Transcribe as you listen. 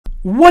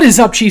What is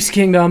up, Chiefs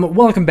Kingdom?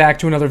 Welcome back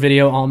to another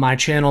video on my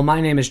channel.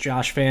 My name is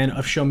Josh Fan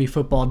of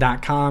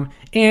ShowMeFootball.com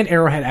and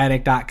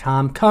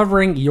ArrowheadAddict.com,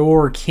 covering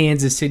your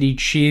Kansas City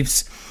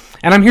Chiefs.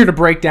 And I'm here to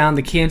break down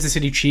the Kansas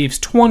City Chiefs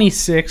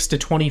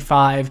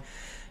 26-25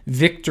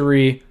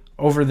 victory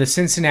over the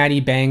Cincinnati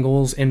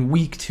Bengals in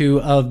Week 2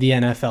 of the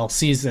NFL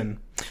season.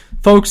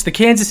 Folks, the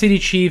Kansas City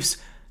Chiefs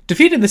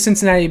defeated the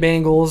Cincinnati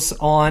Bengals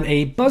on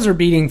a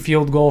buzzer-beating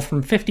field goal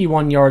from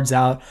 51 yards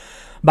out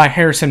by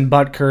Harrison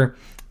Butker.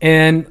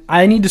 And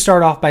I need to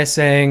start off by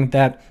saying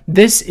that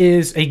this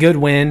is a good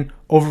win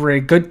over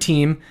a good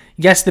team.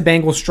 Yes, the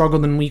Bengals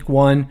struggled in Week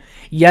 1.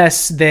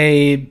 Yes,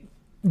 they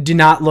did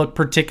not look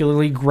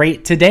particularly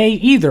great today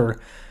either.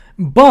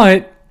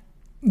 But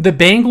the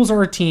Bengals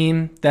are a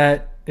team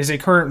that is a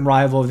current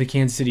rival of the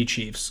Kansas City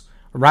Chiefs.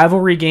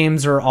 Rivalry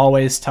games are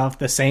always tough,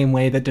 the same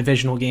way that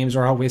divisional games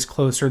are always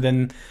closer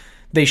than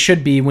they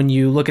should be when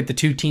you look at the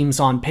two teams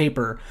on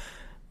paper.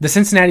 The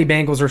Cincinnati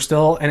Bengals are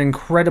still an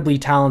incredibly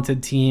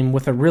talented team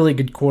with a really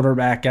good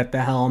quarterback at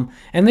the helm,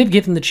 and they've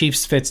given the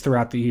Chiefs fits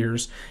throughout the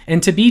years.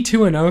 And to be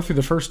 2-0 through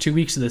the first 2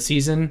 weeks of the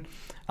season,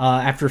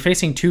 after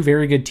facing two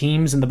very good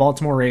teams in the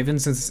Baltimore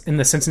Ravens and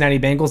the Cincinnati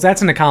Bengals,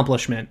 that's an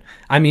accomplishment.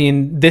 I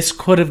mean, this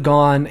could have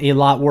gone a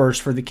lot worse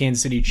for the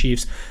Kansas City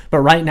Chiefs, but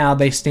right now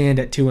they stand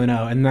at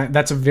 2-0, and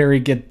that's a very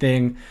good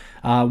thing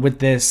with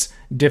this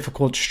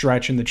difficult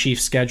stretch in the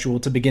Chiefs' schedule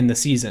to begin the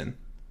season.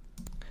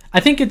 I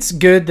think it's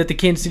good that the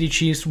Kansas City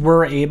Chiefs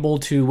were able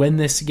to win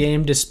this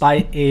game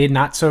despite a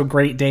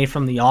not-so-great day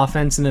from the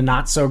offense and a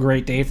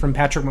not-so-great day from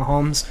Patrick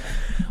Mahomes.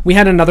 We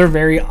had another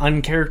very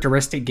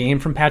uncharacteristic game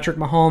from Patrick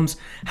Mahomes.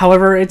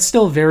 However, it's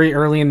still very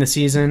early in the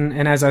season,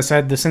 and as I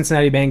said, the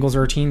Cincinnati Bengals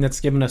are a team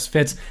that's given us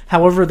fits.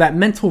 However, that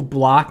mental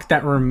block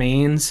that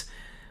remains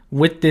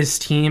with this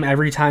team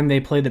every time they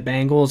play the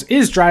Bengals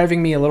is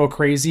driving me a little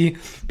crazy,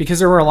 because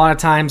there were a lot of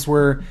times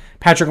where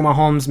Patrick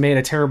Mahomes made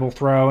a terrible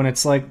throw, and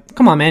it's like,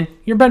 come on, man,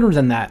 you're better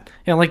than that.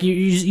 You know, like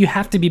you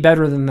have to be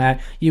better than that.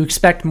 You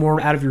expect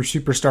more out of your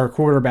superstar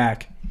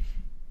quarterback.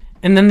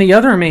 And then the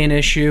other main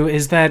issue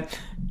is that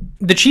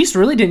the Chiefs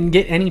really didn't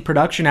get any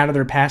production out of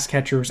their pass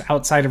catchers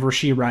outside of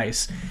Rashee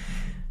Rice.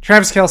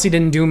 Travis Kelce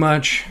didn't do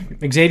much.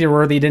 Xavier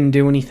Worthy didn't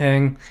do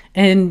anything.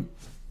 And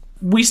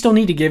we still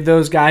need to give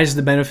those guys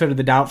the benefit of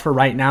the doubt for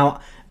right now.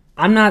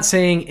 I'm not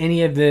saying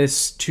any of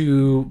this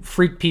to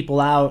freak people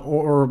out,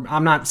 or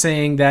I'm not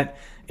saying that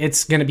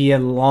it's going to be a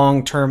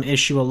long-term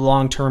issue, a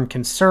long-term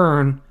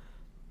concern,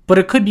 but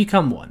it could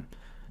become one,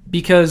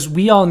 because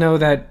we all know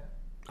that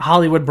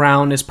Hollywood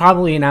Brown is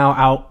probably now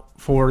out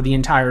for the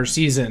entire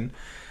season.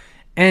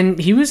 And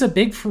he was a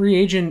big free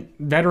agent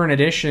veteran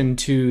addition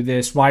to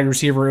this wide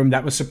receiver room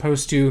that was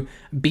supposed to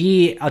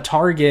be a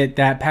target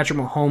that Patrick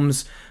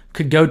Mahomes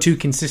could go to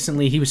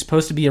consistently. He was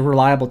supposed to be a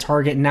reliable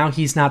target, and now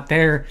he's not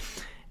there.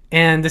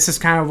 And this is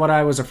kind of what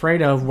I was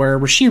afraid of, where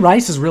Rashee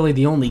Rice is really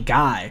the only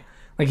guy.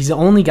 Like, he's the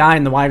only guy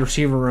in the wide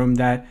receiver room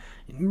that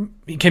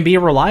can be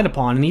relied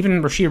upon. And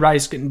even Rashee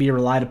Rice couldn't be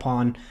relied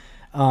upon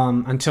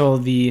until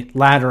the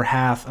latter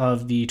half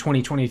of the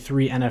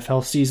 2023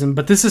 NFL season.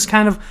 But this is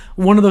kind of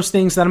one of those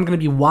things that I'm going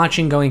to be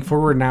watching going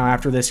forward now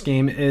after this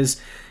game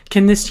is,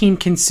 can this team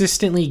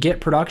consistently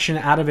get production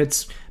out of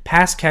its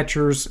pass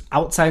catchers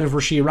outside of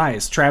Rashee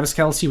Rice? Travis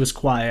Kelce was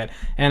quiet,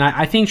 and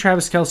I think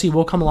Travis Kelce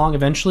will come along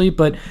eventually,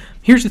 but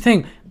here's the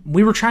thing.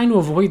 We were trying to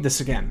avoid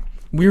this again.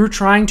 We were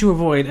trying to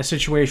avoid a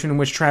situation in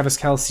which Travis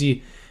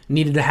Kelce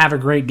needed to have a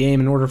great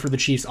game in order for the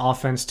Chiefs'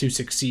 offense to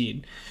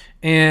succeed.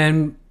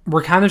 And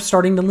we're kind of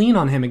starting to lean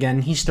on him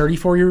again. He's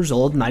 34 years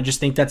old, and I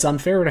just think that's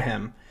unfair to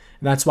him.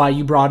 That's why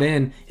you brought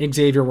in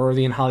Xavier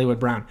Worthy and Hollywood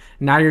Brown.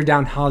 Now you're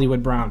down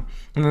Hollywood Brown.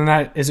 And then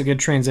that is a good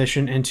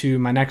transition into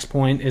my next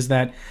point, is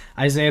that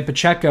Isaiah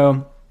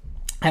Pacheco,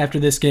 after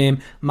this game,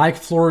 Mike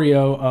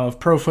Florio of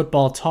Pro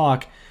Football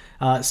Talk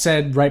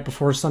said right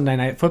before Sunday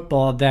Night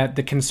Football that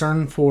the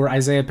concern for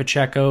Isaiah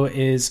Pacheco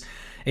is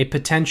a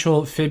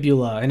potential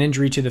fibula, an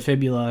injury to the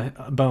fibula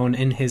bone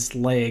in his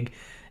leg.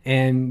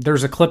 And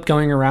there's a clip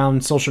going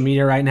around social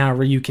media right now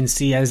where you can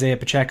see Isaiah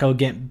Pacheco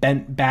get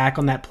bent back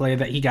on that play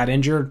that he got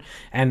injured.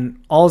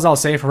 And all I'll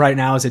say for right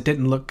now is it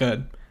didn't look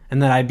good.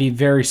 And that I'd be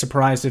very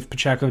surprised if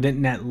Pacheco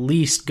didn't at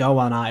least go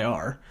on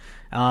IR.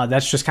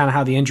 That's just kind of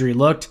how the injury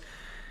looked.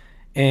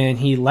 And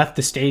he left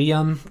the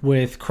stadium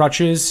with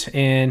crutches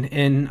and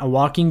in a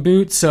walking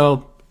boot.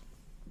 So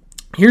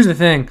here's the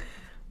thing.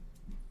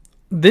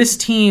 This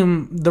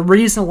team, the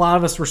reason a lot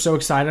of us were so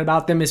excited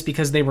about them is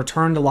because they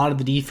returned a lot of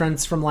the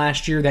defense from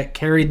last year that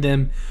carried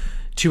them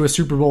to a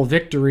Super Bowl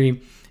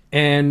victory.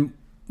 And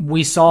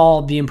we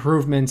saw the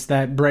improvements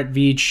that Brett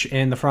Veach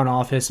and the front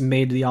office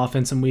made to the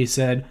offense, and we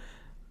said,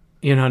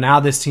 you know,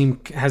 now this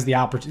team has the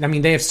opportunity. I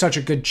mean, they have such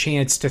a good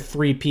chance to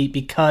three-peat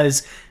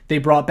because they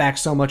brought back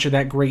so much of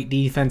that great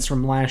defense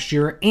from last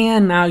year,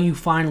 and now you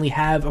finally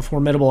have a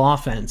formidable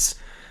offense.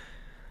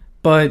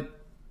 But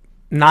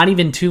not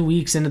even 2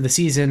 weeks into the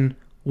season,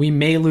 we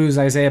may lose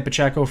Isaiah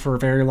Pacheco for a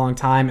very long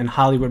time, and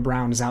Hollywood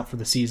Brown is out for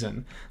the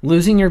season.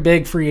 Losing your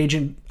big free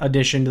agent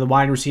addition to the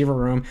wide receiver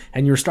room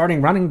and your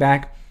starting running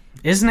back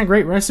isn't a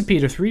great recipe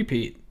to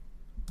three-peat.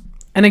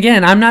 And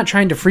again, I'm not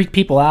trying to freak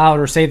people out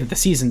or say that the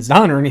season's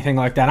done or anything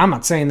like that. I'm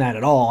not saying that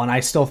at all. And I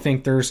still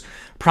think there's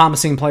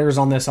promising players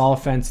on this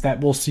offense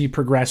that we'll see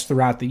progress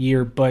throughout the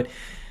year. But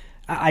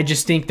I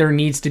just think there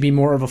needs to be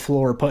more of a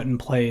floor put in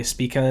place,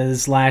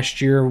 because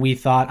last year we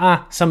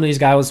thought, some of these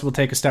guys will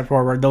take a step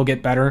forward, they'll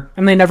get better.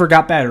 And they never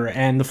got better,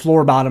 and the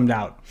floor bottomed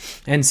out.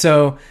 And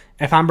so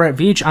if I'm Brett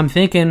Veach, I'm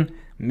thinking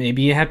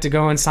maybe you have to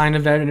go and sign a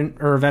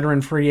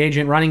veteran free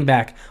agent running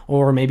back,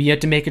 or maybe you have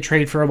to make a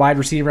trade for a wide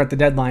receiver at the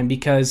deadline,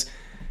 because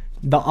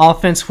the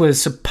offense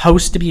was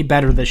supposed to be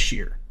better this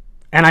year.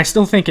 And I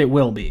still think it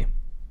will be.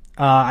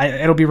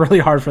 It'll be really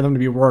hard for them to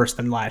be worse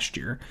than last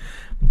year.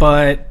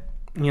 But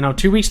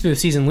 2 weeks through the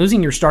season,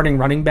 losing your starting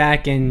running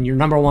back and your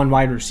number one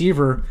wide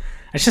receiver,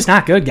 it's just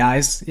not good,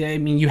 guys. I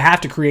mean, you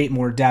have to create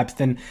more depth.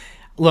 And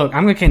look,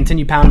 I'm going to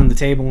continue pounding the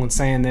table and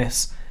saying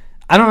this.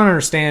 I don't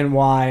understand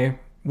why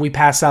we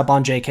pass up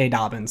on J.K.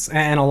 Dobbins.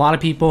 And a lot of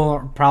people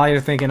are probably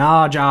thinking,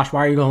 Josh,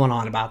 why are you going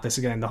on about this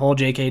again? The whole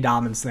J.K.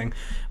 Dobbins thing.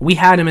 We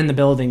had him in the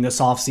building this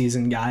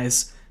offseason,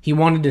 guys. He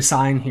wanted to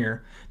sign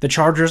here. The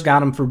Chargers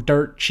got him for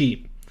dirt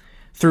cheap.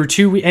 Through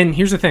 2 weeks, and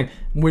here's the thing.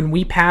 When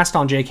we passed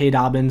on J.K.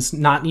 Dobbins,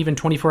 not even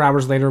 24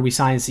 hours later, we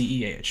signed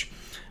CEH.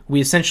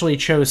 We essentially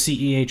chose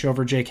CEH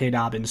over J.K.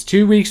 Dobbins.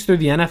 2 weeks through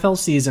the NFL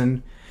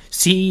season,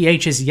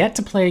 CEH is yet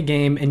to play a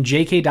game, and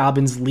J.K.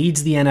 Dobbins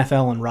leads the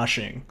NFL in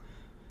rushing.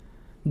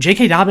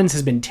 J.K. Dobbins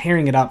has been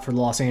tearing it up for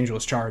the Los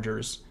Angeles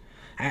Chargers.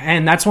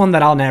 And that's one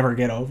that I'll never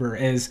get over.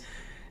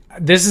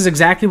 This is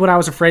exactly what I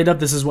was afraid of.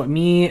 This is what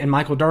me and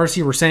Michael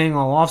Darcy were saying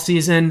all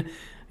offseason.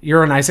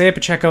 You're an Isaiah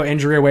Pacheco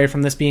injury away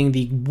from this being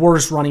the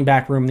worst running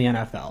back room in the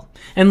NFL.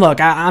 And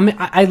look,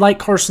 I like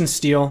Carson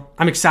Steele.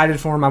 I'm excited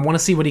for him. I want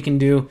to see what he can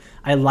do.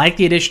 I like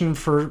the addition of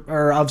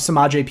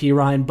Samaje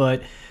Perine,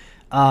 but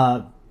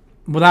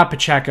without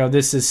Pacheco,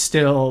 this is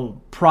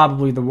still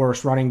probably the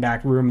worst running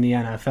back room in the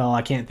NFL.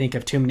 I can't think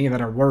of too many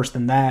that are worse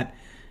than that.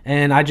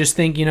 And I just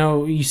think,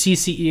 you see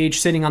CEH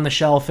sitting on the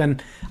shelf,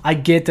 and I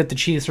get that the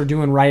Chiefs are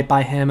doing right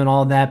by him and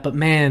all that, but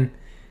man,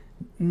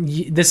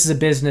 this is a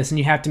business and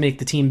you have to make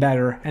the team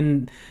better.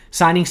 And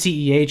signing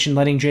CEH and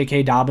letting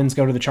J.K. Dobbins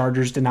go to the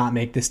Chargers did not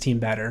make this team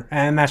better.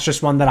 And that's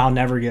just one that I'll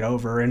never get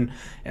over. And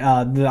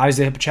the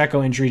Isaiah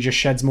Pacheco injury just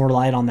sheds more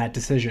light on that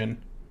decision.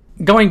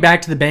 Going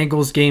back to the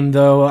Bengals game,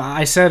 though,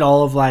 I said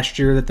all of last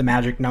year that the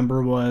magic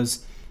number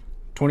was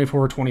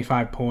 24 or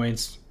 25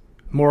 points.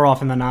 More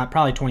often than not,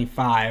 probably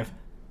 25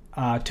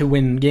 to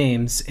win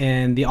games.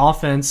 And the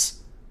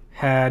offense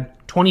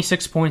had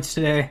 26 points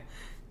today,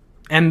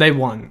 and they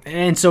won.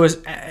 And so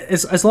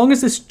as long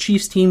as this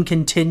Chiefs team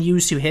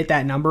continues to hit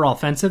that number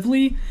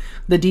offensively,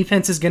 the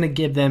defense is going to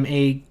give them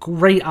a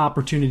great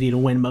opportunity to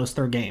win most of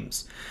their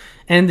games.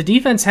 And the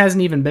defense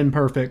hasn't even been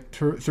perfect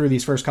through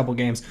these first couple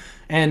games.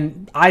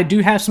 And I do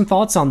have some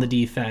thoughts on the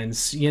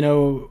defense.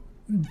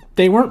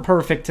 They weren't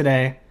perfect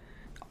today.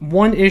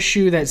 One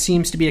issue that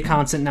seems to be a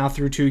constant now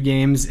through 2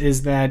 games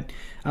is that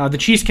the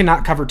Chiefs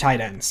cannot cover tight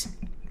ends.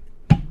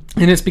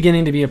 And it's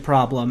beginning to be a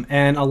problem.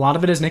 And a lot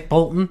of it is Nick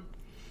Bolton.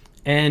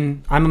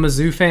 And I'm a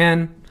Mizzou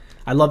fan.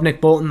 I love Nick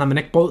Bolton. I'm a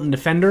Nick Bolton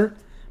defender.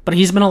 But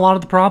he's been a lot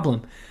of the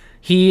problem.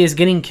 He is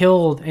getting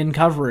killed in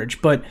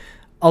coverage. But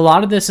a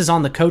lot of this is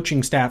on the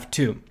coaching staff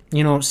too.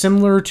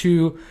 Similar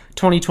to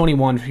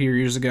 2021 a few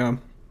years ago,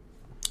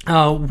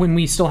 when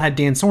we still had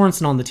Dan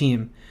Sorensen on the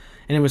team.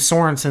 And it was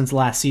Sorensen's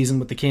last season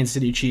with the Kansas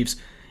City Chiefs.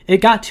 It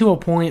got to a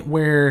point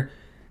where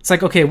it's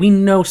like, okay, we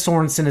know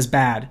Sorensen is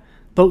bad.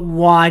 But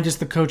why does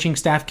the coaching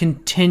staff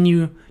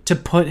continue to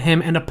put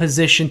him in a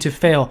position to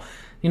fail?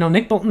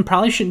 Nick Bolton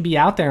probably shouldn't be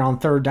out there on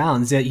third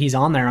downs, yet he's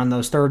on there on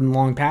those third and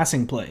long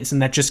passing plays,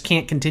 and that just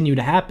can't continue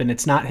to happen.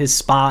 It's not his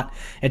spot.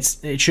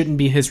 It shouldn't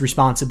be his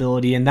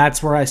responsibility, and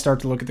that's where I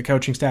start to look at the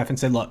coaching staff and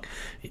say, look,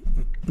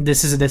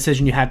 this is a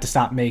decision you have to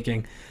stop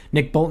making.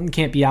 Nick Bolton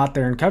can't be out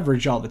there in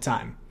coverage all the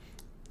time.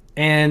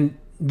 And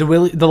the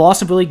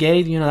loss of Willie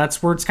Gay,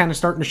 that's where it's kind of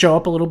starting to show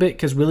up a little bit,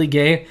 because Willie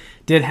Gay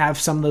did have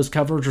some of those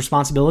coverage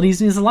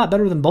responsibilities, and he's a lot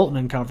better than Bolton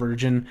in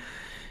coverage. And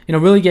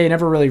Willie Gay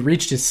never really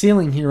reached his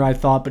ceiling here, I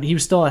thought, but he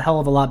was still a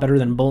hell of a lot better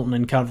than Bolton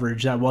in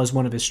coverage. That was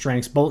one of his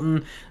strengths.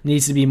 Bolton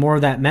needs to be more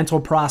of that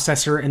mental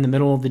processor in the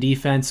middle of the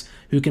defense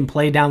who can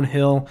play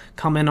downhill,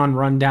 come in on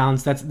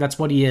rundowns. That's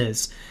what he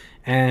is.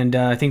 And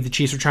I think the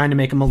Chiefs are trying to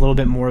make him a little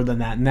bit more than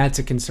that, and that's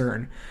a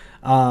concern.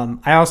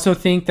 I also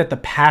think that the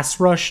pass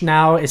rush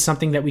now is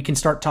something that we can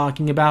start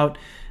talking about.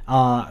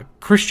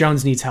 Chris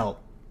Jones needs help.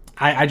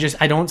 I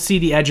don't see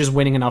the edges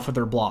winning enough of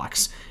their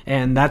blocks.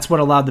 And that's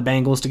what allowed the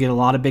Bengals to get a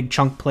lot of big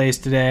chunk plays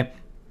today.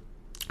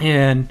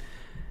 And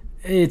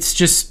it's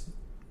just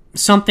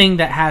something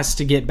that has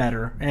to get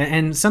better.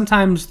 And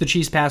sometimes the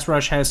Chiefs pass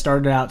rush has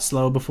started out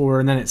slow before,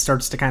 and then it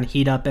starts to kind of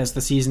heat up as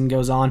the season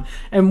goes on.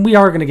 And we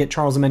are going to get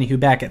Charles Omenihu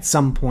back at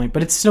some point,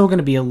 but it's still going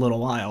to be a little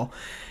while.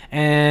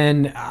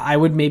 And I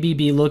would maybe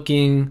be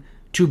looking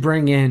to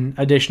bring in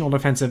additional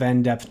defensive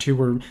end depth too.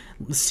 We're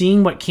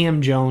seeing what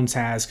Cam Jones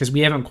has, because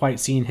we haven't quite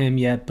seen him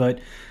yet. But,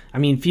 I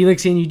mean,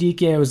 Felix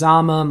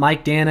Anudike-Uzomah,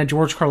 Mike Dana,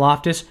 George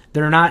Karlaftis,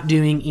 they're not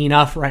doing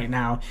enough right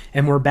now.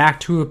 And we're back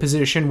to a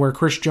position where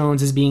Chris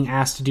Jones is being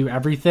asked to do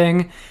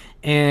everything,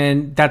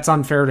 and that's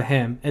unfair to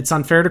him. It's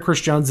unfair to Chris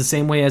Jones the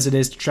same way as it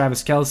is to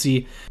Travis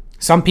Kelce.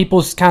 Some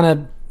people kind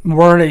of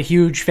weren't a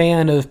huge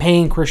fan of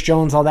paying Chris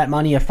Jones all that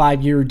money, a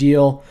 5-year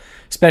deal,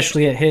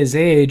 especially at his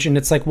age. And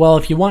it's like, well,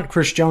 if you want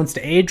Chris Jones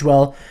to age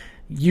well,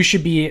 you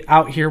should be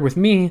out here with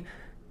me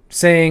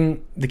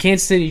saying the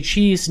Kansas City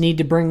Chiefs need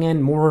to bring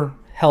in more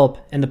help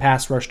in the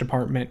pass rush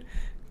department.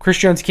 Chris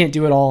Jones can't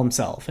do it all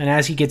himself. And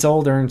as he gets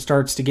older and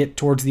starts to get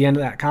towards the end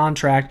of that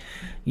contract,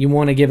 you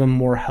want to give him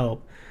more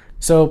help.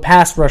 So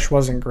pass rush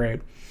wasn't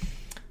great.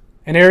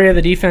 An area of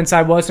the defense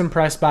I was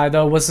impressed by,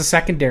 though, was the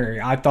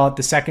secondary. I thought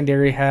the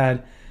secondary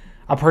had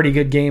a pretty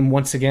good game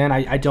once again.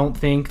 I don't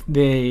think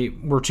they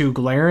were too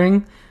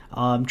glaring.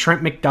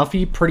 Trent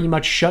McDuffie pretty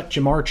much shut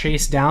Jamar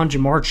Chase down.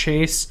 Jamar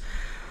Chase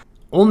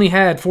only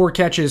had 4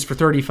 catches for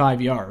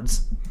 35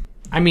 yards.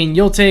 I mean,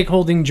 you'll take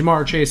holding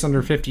Jamar Chase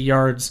under 50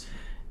 yards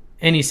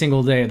any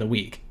single day of the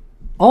week.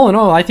 All in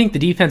all, I think the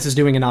defense is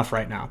doing enough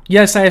right now.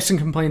 Yes, I have some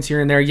complaints here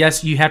and there.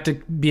 Yes, you have to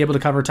be able to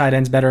cover tight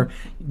ends better.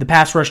 The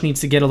pass rush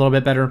needs to get a little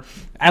bit better.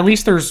 At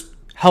least there's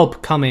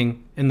help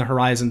coming in the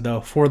horizon,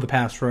 though, for the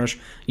pass rush.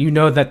 You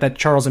know that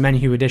Charles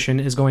Omenihu addition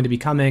is going to be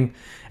coming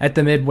at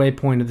the midway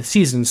point of the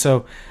season,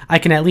 so I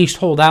can at least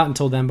hold out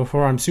until then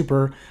before I'm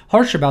super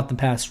harsh about the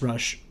pass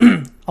rush,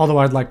 although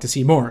I'd like to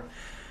see more.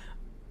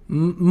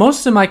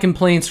 Most of my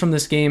complaints from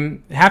this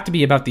game have to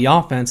be about the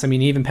offense. I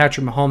mean, even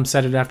Patrick Mahomes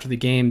said it after the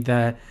game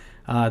that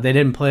they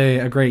didn't play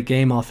a great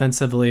game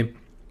offensively.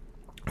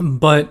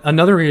 But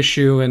another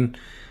issue, and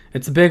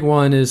it's a big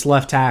one, is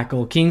left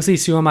tackle. Kingsley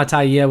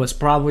Suamataia was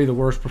probably the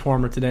worst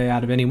performer today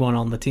out of anyone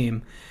on the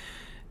team.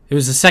 It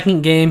was the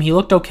second game. He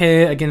looked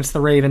okay against the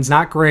Ravens,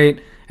 not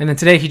great, and then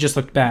today he just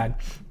looked bad.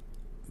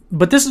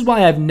 But this is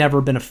why I've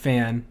never been a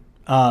fan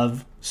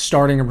of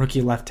starting a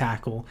rookie left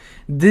tackle.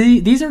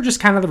 These are just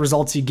kind of the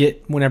results you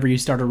get whenever you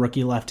start a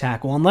rookie left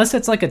tackle. Unless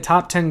it's like a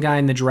top 10 guy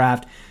in the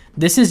draft,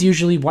 this is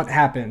usually what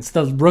happens.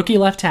 The rookie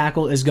left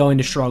tackle is going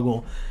to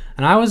struggle.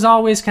 And I was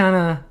always kind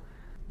of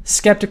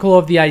skeptical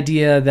of the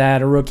idea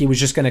that a rookie was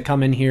just going to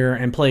come in here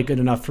and play good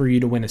enough for you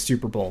to win a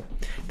Super Bowl.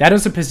 That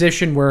is a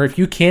position where if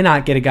you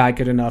cannot get a guy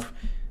good enough,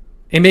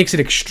 it makes it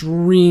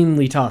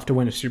extremely tough to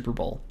win a Super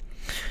Bowl.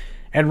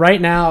 And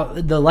right now,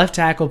 the left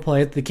tackle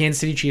play that the Kansas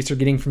City Chiefs are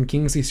getting from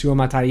Kingsley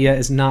Suamataia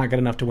is not good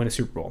enough to win a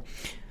Super Bowl.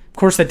 Of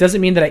course, that doesn't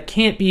mean that it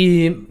can't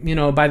be,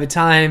 by the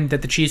time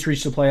that the Chiefs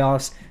reach the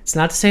playoffs. It's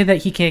not to say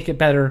that he can't get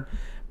better,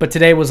 but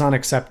today was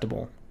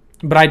unacceptable.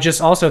 But I just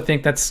also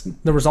think that's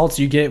the results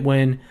you get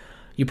when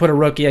you put a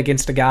rookie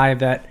against a guy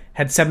that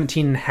had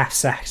 17.5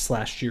 sacks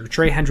last year.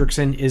 Trey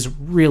Hendrickson is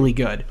really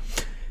good.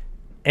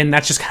 And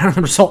that's just kind of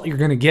the result you're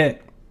going to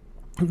get.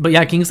 But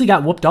yeah, Kingsley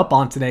got whooped up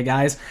on today,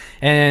 guys.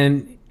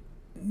 And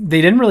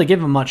they didn't really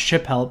give him much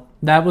chip help.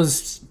 That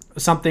was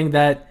something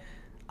that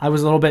I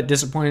was a little bit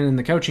disappointed in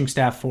the coaching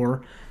staff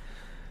for.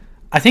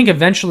 I think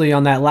eventually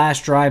on that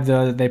last drive,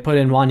 though, they put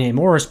in Wanya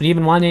Morris, but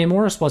even Wanya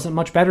Morris wasn't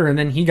much better, and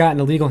then he got an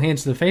illegal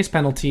hands to the face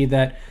penalty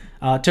that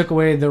took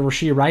away the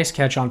Rashee Rice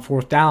catch on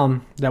 4th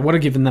down that would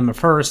have given them a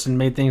first and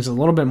made things a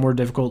little bit more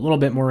difficult, a little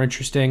bit more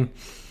interesting.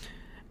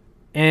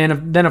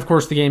 And then, of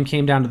course, the game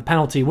came down to the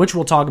penalty, which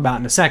we'll talk about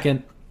in a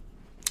second.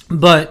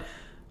 But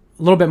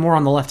a little bit more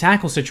on the left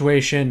tackle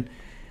situation.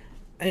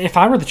 If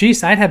I were the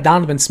Chiefs, I'd have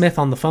Donovan Smith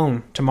on the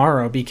phone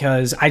tomorrow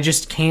because I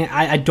just can't.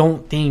 I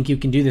don't think you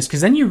can do this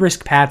because then you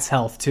risk Pat's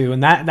health too,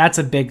 and that's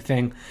a big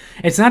thing.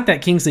 It's not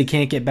that Kingsley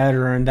can't get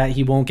better and that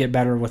he won't get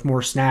better with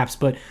more snaps,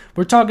 but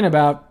we're talking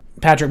about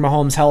Patrick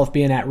Mahomes' health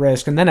being at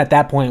risk, and then at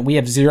that point, we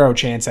have zero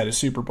chance at a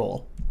Super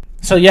Bowl.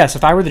 So yes,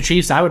 if I were the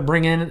Chiefs, I would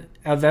bring in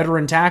a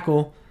veteran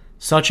tackle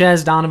such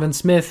as Donovan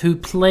Smith, who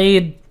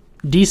played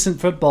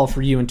decent football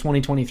for you in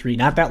 2023,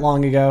 not that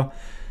long ago,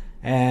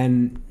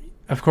 and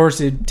of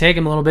course, it'd take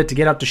him a little bit to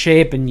get up to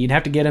shape, and you'd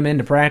have to get him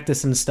into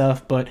practice and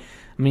stuff. But,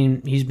 I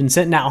mean, he's been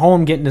sitting at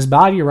home getting his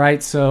body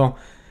right, so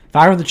if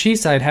I were the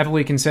Chiefs, I'd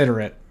heavily consider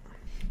it.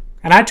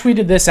 And I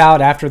tweeted this out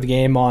after the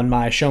game on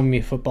my Show Me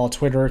Football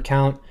Twitter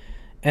account,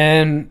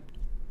 and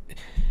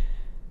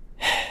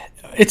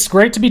it's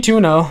great to be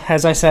 2-0,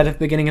 as I said at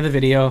the beginning of the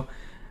video,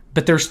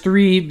 but there's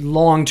 3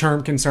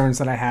 long-term concerns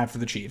that I have for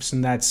the Chiefs,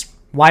 and that's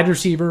wide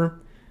receiver,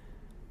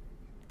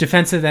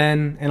 defensive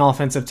end, and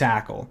offensive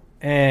tackle.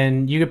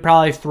 And you could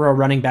probably throw a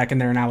running back in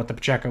there now with the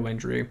Pacheco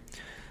injury.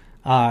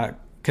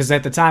 Because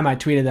at the time I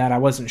tweeted that, I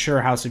wasn't sure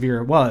how severe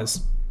it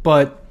was.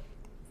 But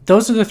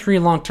those are the 3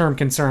 long-term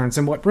concerns.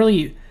 And what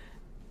really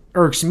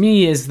irks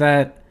me is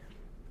that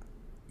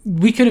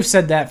we could have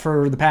said that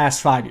for the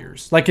past 5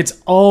 years. Like, it's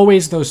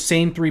always those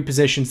same 3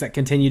 positions that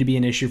continue to be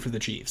an issue for the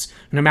Chiefs.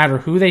 No matter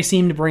who they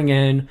seem to bring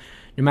in,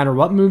 no matter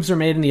what moves are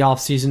made in the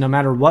offseason, no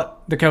matter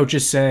what the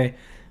coaches say,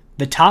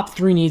 the top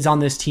 3 needs on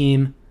this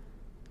team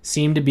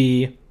seem to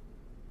be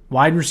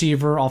wide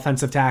receiver,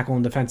 offensive tackle,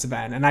 and defensive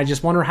end. And I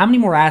just wonder how many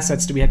more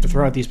assets do we have to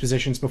throw at these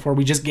positions before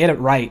we just get it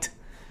right.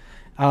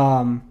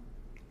 And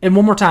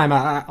one more time,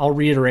 I'll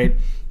reiterate.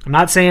 I'm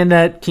not saying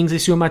that Kingsley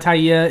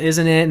Suamataia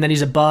isn't it and that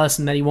he's a bust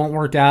and that he won't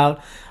work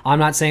out. I'm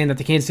not saying that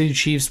the Kansas City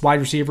Chiefs wide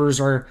receivers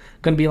are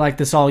going to be like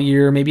this all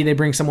year. Maybe they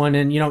bring someone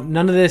in.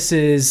 None of this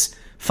is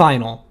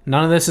final.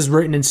 None of this is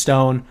written in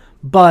stone.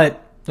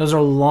 But those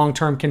are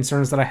long-term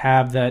concerns that I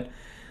have that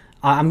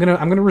I'm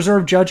gonna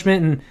reserve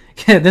judgment. And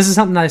yeah, this is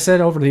something that I said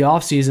over the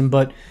offseason,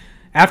 but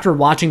after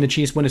watching the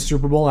Chiefs win a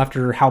Super Bowl,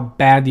 after how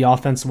bad the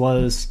offense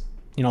was,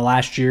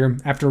 last year,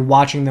 after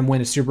watching them win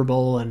a Super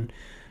Bowl in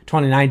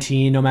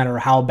 2019, no matter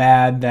how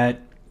bad that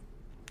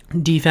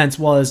defense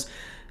was,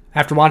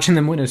 after watching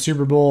them win a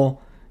Super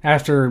Bowl,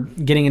 after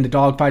getting into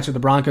dogfights with the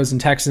Broncos and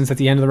Texans at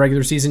the end of the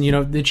regular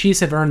season, the Chiefs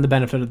have earned the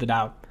benefit of the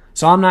doubt.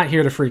 So I'm not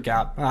here to freak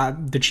out.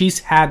 The Chiefs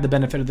had the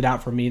benefit of the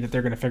doubt for me that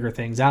they're going to figure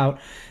things out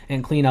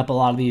and clean up a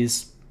lot of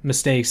these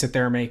mistakes that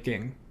they're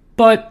making.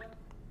 But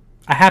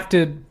I have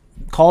to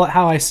call it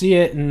how I see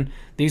it, and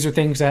these are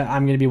things that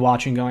I'm going to be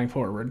watching going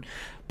forward.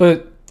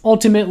 But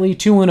ultimately,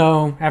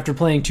 2-0 after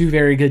playing two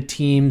very good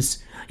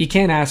teams, you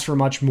can't ask for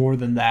much more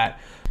than that.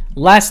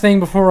 Last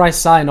thing before I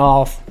sign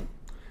off,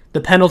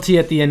 the penalty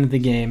at the end of the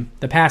game,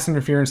 the pass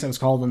interference that was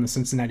called on the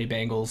Cincinnati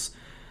Bengals.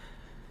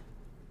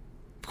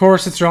 Of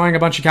course, it's drawing a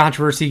bunch of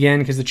controversy again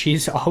because the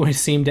Chiefs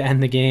always seem to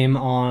end the game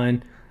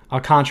on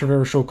a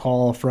controversial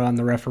call from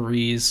the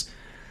referees.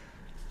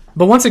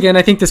 But once again,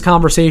 I think this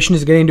conversation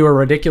is getting to a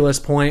ridiculous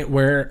point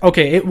where,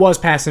 okay, it was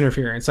pass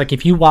interference. Like,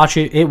 if you watch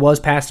it, it was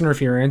pass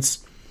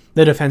interference.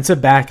 The defensive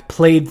back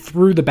played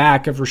through the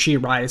back of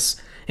Rashee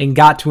Rice and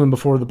got to him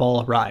before the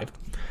ball arrived.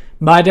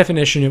 By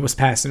definition, it was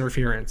pass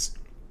interference.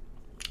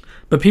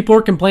 But people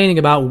are complaining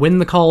about when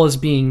the call is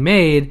being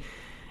made.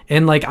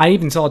 And, I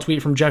even saw a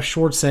tweet from Jeff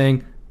Schwartz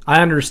saying, I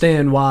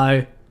understand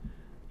why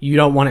you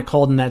don't want it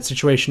called in that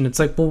situation. It's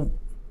like, well,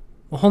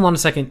 hold on a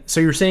second. So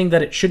you're saying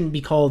that it shouldn't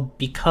be called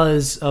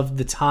because of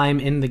the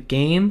time in the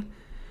game?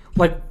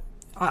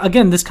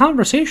 Again, this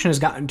conversation has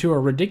gotten to a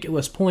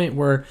ridiculous point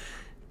where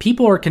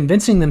people are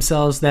convincing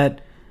themselves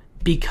that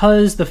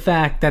because the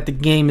fact that the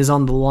game is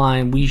on the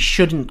line, we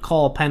shouldn't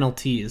call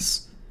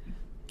penalties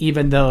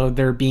even though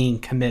they're being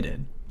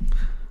committed.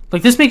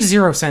 This makes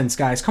zero sense,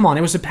 guys. Come on,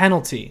 it was a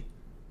penalty.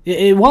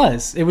 It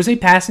was a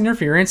pass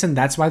interference, and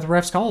that's why the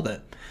refs called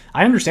it.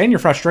 I understand your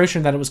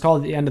frustration that it was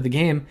called at the end of the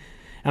game,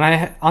 and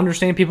I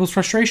understand people's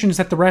frustrations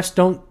that the refs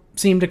don't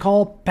seem to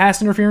call pass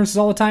interferences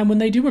all the time when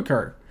they do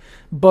occur.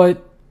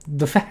 But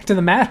the fact of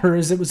the matter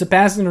is it was a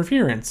pass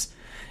interference.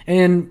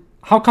 And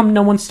how come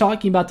no one's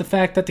talking about the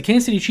fact that the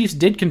Kansas City Chiefs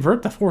did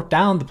convert the fourth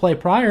down the play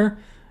prior,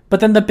 but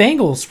then the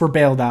Bengals were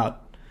bailed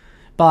out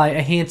by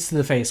a hands to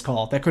the face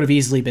call that could have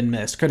easily been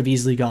missed, could have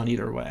easily gone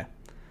either way.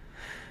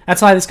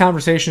 That's why this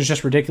conversation is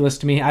just ridiculous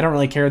to me. I don't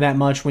really care that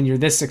much. When you're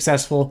this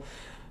successful,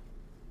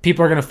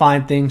 people are going to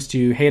find things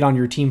to hate on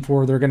your team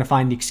for. They're going to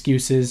find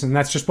excuses, and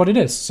that's just what it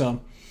is.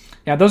 So,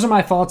 yeah, those are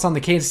my thoughts on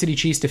the Kansas City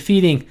Chiefs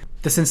defeating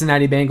the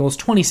Cincinnati Bengals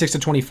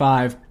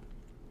 26-25.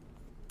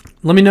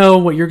 Let me know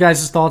what your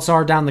guys' thoughts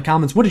are down in the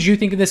comments. What did you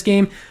think of this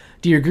game?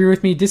 Do you agree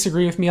with me,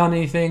 disagree with me on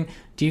anything?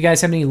 Do you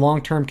guys have any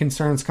long-term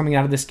concerns coming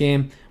out of this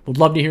game? Would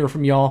love to hear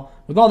from y'all.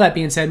 With all that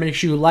being said, make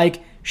sure you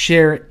like,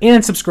 share,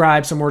 and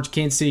subscribe so more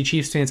Kansas City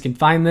Chiefs fans can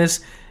find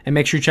this. And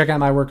make sure you check out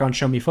my work on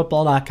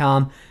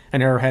showmefootball.com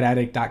and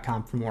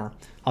arrowheadaddict.com for more.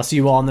 I'll see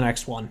you all in the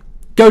next one.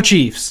 Go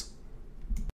Chiefs!